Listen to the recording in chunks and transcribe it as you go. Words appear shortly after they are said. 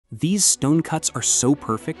These stone cuts are so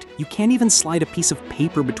perfect, you can't even slide a piece of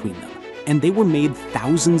paper between them. And they were made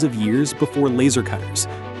thousands of years before laser cutters.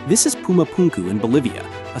 This is Puma Punku in Bolivia,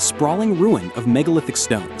 a sprawling ruin of megalithic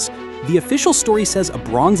stones. The official story says a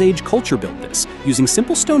Bronze Age culture built this, using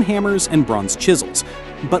simple stone hammers and bronze chisels.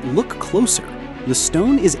 But look closer. The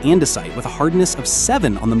stone is andesite with a hardness of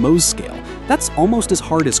 7 on the Mohs scale. That's almost as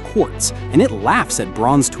hard as quartz, and it laughs at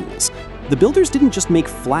bronze tools. The builders didn't just make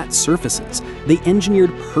flat surfaces, they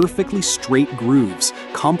engineered perfectly straight grooves,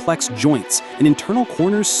 complex joints, and internal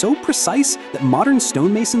corners so precise that modern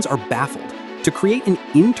stonemasons are baffled. To create an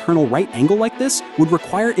internal right angle like this would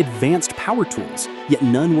require advanced power tools, yet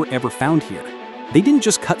none were ever found here. They didn't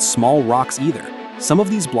just cut small rocks either. Some of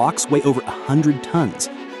these blocks weigh over 100 tons.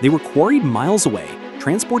 They were quarried miles away,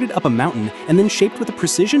 transported up a mountain, and then shaped with a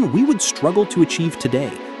precision we would struggle to achieve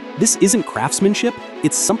today. This isn't craftsmanship,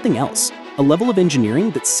 it's something else, a level of engineering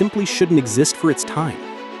that simply shouldn't exist for its time.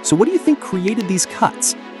 So what do you think created these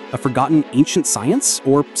cuts? A forgotten ancient science,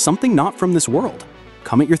 or something not from this world?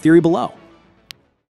 Comment your theory below.